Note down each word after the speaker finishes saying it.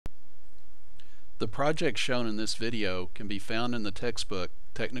The project shown in this video can be found in the textbook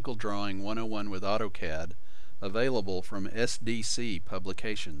Technical Drawing 101 with AutoCAD, available from SDC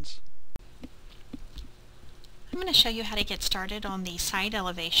Publications. I'm going to show you how to get started on the side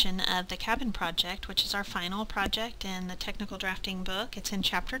elevation of the cabin project, which is our final project in the technical drafting book. It's in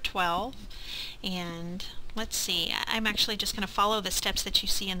chapter 12, and let's see, I'm actually just going to follow the steps that you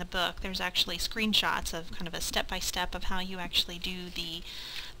see in the book. There's actually screenshots of kind of a step-by-step of how you actually do the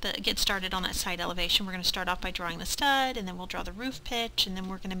get started on that side elevation. We're going to start off by drawing the stud, and then we'll draw the roof pitch, and then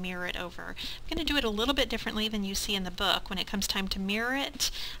we're going to mirror it over. I'm going to do it a little bit differently than you see in the book. When it comes time to mirror it,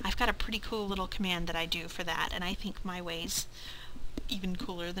 I've got a pretty cool little command that I do for that, and I think my way's even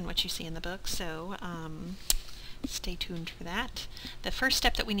cooler than what you see in the book, so stay tuned for that. The first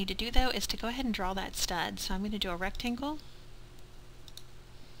step that we need to do, though, is to go ahead and draw that stud. So I'm going to do a rectangle,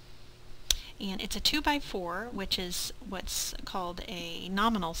 and it's a 2x4, which is what's called a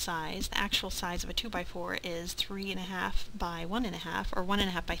nominal size. The actual size of a 2x4 is 3.5 by 1.5, or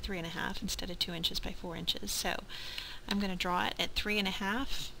 1.5 by 3.5, instead of 2 inches by 4 inches. So I'm going to draw it at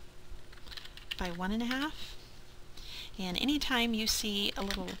 3.5 by 1.5. And anytime you see a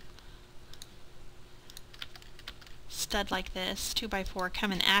little stud like this, 2x4,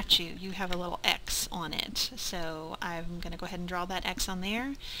 coming at you, you have a little X on it. So I'm going to go ahead and draw that X on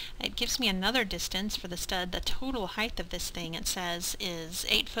there. It gives me another distance for the stud. The total height of this thing, it says, is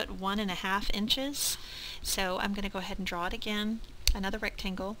 8 foot 1.5 inches. So I'm going to go ahead and draw it again, another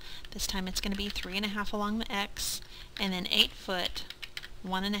rectangle. This time it's going to be 3.5 along the X, and then 8 foot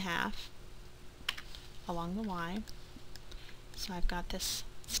 1.5 along the Y. So I've got this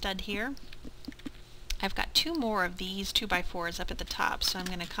stud here. I've got two more of these 2x4s up at the top, so I'm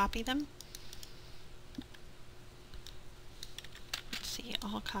going to copy them. Let's see,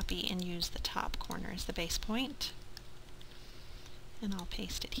 I'll copy and use the top corner as the base point. And I'll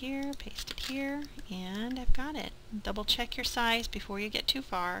paste it here, and I've got it. Double check your size before you get too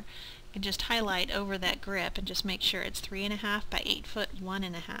far. You can just highlight over that grip and just make sure it's 3.5 by 8 foot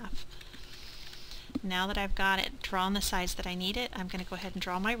 1.5. Now that I've got it drawn the size that I need it, I'm going to go ahead and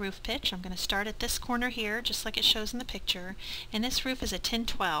draw my roof pitch. I'm going to start at this corner here, just like it shows in the picture. And this roof is a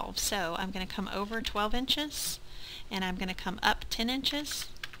 10-12, so I'm going to come over 12 inches, and I'm going to come up 10 inches.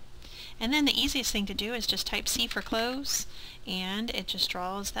 And then the easiest thing to do is just type C for close, and it just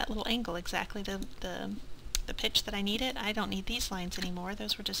draws that little angle, exactly the pitch that I need it. I don't need these lines anymore.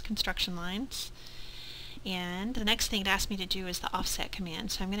 Those were just construction lines. And the next thing it asked me to do is the offset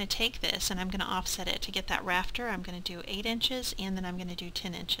command. So I'm going to take this and I'm going to offset it. To get that rafter, I'm going to do 8 inches, and then I'm going to do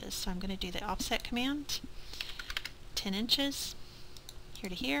 10 inches. So I'm going to do the offset command, 10 inches, here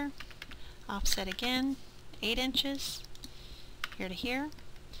to here, offset again, 8 inches, here to here.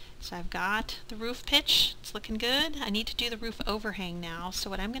 So I've got the roof pitch. It's looking good. I need to do the roof overhang now.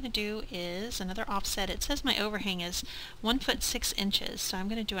 So what I'm going to do is another offset. It says my overhang is 1 foot 6 inches. So I'm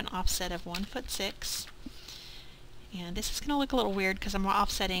going to do an offset of 1 foot 6. And this is going to look a little weird because I'm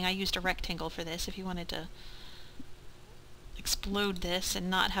offsetting. I used a rectangle for this. If you wanted to explode this and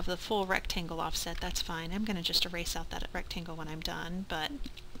not have the full rectangle offset, that's fine. I'm going to just erase out that rectangle when I'm done. But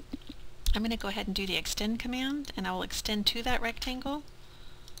I'm going to go ahead and do the extend command, and I will extend to that rectangle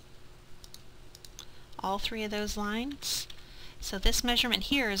all 3 of those lines. So this measurement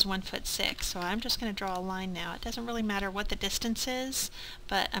here is 1 foot 6, so I'm just going to draw a line now. It doesn't really matter what the distance is,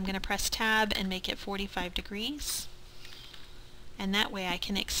 but I'm going to press tab and make it 45 degrees. And that way I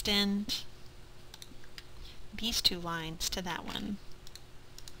can extend these 2 lines to that one,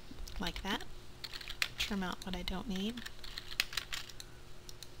 like that. Trim out what I don't need.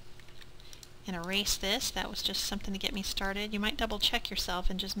 And erase this. That was just something to get me started. You might double check yourself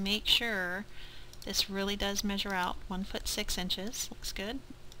and just make sure this really does measure out 1 foot 6 inches. Looks good.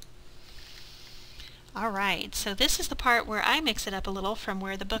 Alright, so this is the part where I mix it up a little from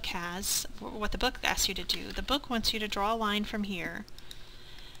where the book has, what the book asks you to do. The book wants you to draw a line from here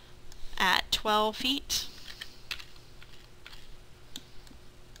at 12 feet.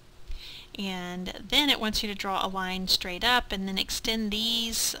 And then it wants you to draw a line straight up and then extend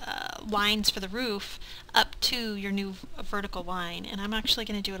these lines for the roof up to your new vertical line. And I'm actually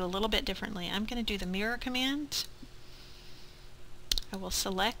going to do it a little bit differently. I'm going to do the mirror command. I will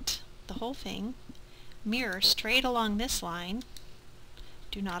select the whole thing, mirror straight along this line.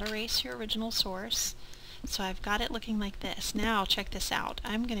 Do not erase your original source. So I've got it looking like this. Now check this out.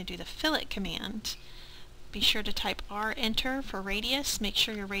 I'm going to do the fillet command. Be sure to type R, enter for radius. Make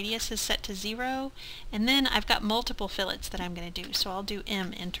sure your radius is set to 0. And then I've got multiple fillets that I'm going to do. So I'll do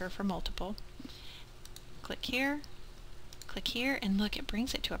M, enter for multiple. Click here, and look, it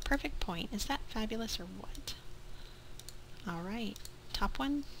brings it to a perfect point. Is that fabulous or what? Alright, top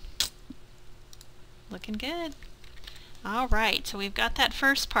one. Looking good. Alright, so we've got that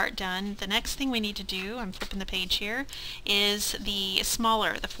first part done. The next thing we need to do, I'm flipping the page here, is the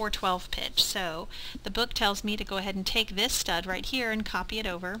smaller, the 412 pitch. So the book tells me to go ahead and take this stud right here and copy it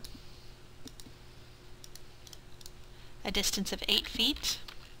over a distance of 8 feet.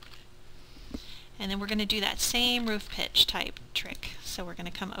 And then we're going to do that same roof pitch type trick. So we're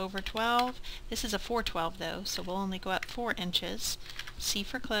going to come over 12. This is a 412 though, so we'll only go up 4 inches. C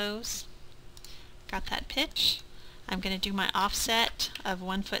for close. Got that pitch. I'm going to do my offset of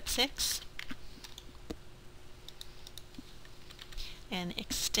 1'6" and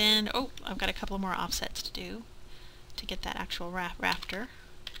extend. Oh, I've got a couple more offsets to do to get that actual rafter.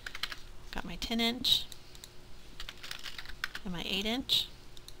 Got my 10" and my 8",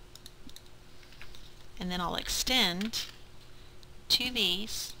 and then I'll extend 2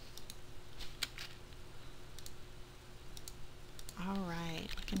 these. Alright,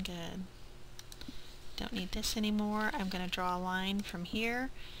 looking good. Don't need this anymore. I'm going to draw a line from here.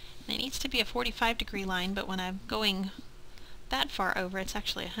 And it needs to be a 45-degree line, but when I'm going that far over, it's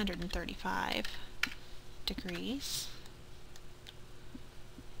actually 135 degrees.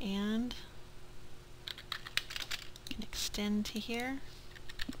 And I can extend to here.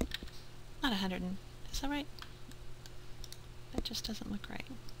 Not 100. Is that right? That just doesn't look right.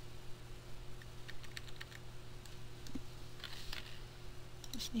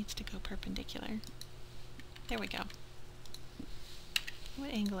 This needs to go perpendicular. There we go.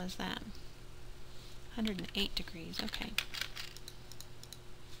 What angle is that? 108 degrees, okay.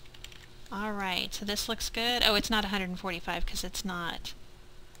 Alright, so this looks good. Oh, it's not 145 because it's not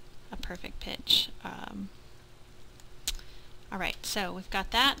a perfect pitch. Alright, so we've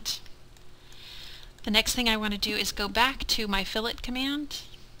got that. The next thing I want to do is go back to my fillet command.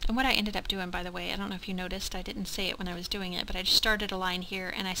 And what I ended up doing, by the way, I don't know if you noticed, I didn't say it when I was doing it, but I just started a line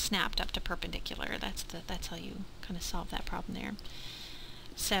here and I snapped up to perpendicular. That's how you kind of solve that problem there.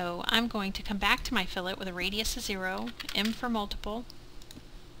 So I'm going to come back to my fillet with a radius of 0, M for multiple,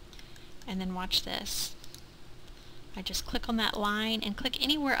 and then watch this. I just click on that line and click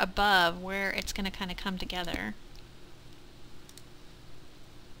anywhere above where it's going to kind of come together.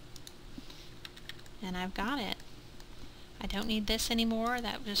 And I've got it. I don't need this anymore.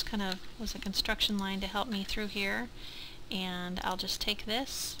 That just kind of was a construction line to help me through here. And I'll just take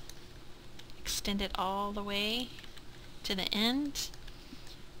this, extend it all the way to the end.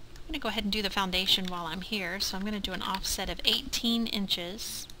 I'm going to go ahead and do the foundation while I'm here. So I'm going to do an offset of 18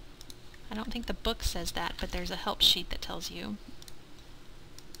 inches. I don't think the book says that, but there's a help sheet that tells you.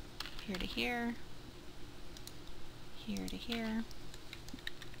 Here to here. Here to here.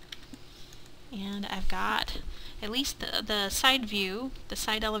 And I've got at least the side view, the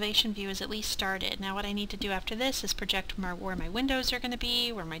side elevation view is at least started. Now what I need to do after this is project where my windows are going to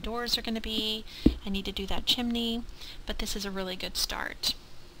be, where my doors are going to be. I need to do that chimney, but this is a really good start.